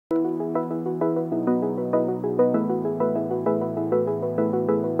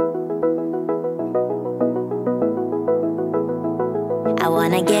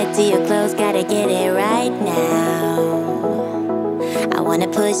wanna get to your clothes, gotta get it right now. I wanna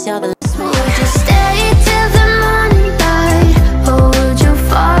push all the... Would you stay till the morning light, or would you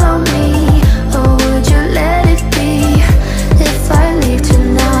follow me, or would you let it be? If I leave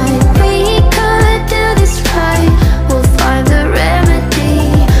tonight, we could do this right. We'll find the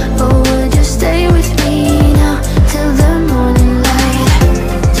remedy. Or would you stay with me now till the morning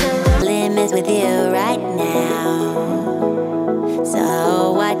light? Limits with you right now.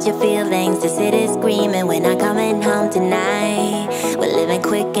 So watch your feelings, the city's screaming, we're not coming home tonight. We're living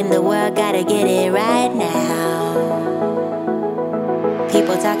quick in the world, gotta get it right now.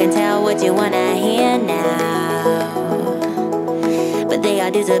 People talk and tell what you wanna hear now, but they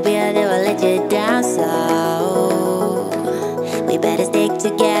all disappear, they will let you down. So we better stick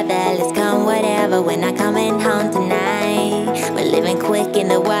together, let's come whatever, we're not coming home tonight. We're living quick in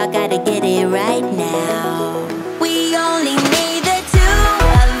the world, gotta get it right now. We only need the two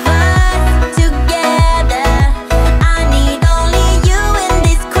of us together. I need only you in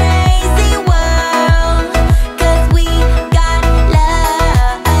this crazy world, 'cause we got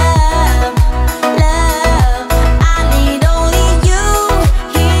love, love. I need only you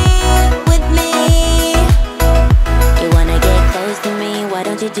here with me. You wanna get close to me, why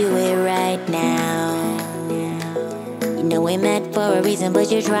don't you do it right now? You know we met for a reason,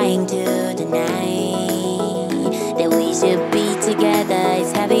 but you're trying to deny that we should be together.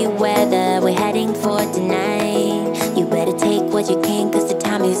 It's heavy weather, we're heading for tonight. You better take what you can, 'cause the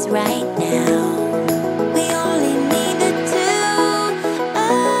time is right now.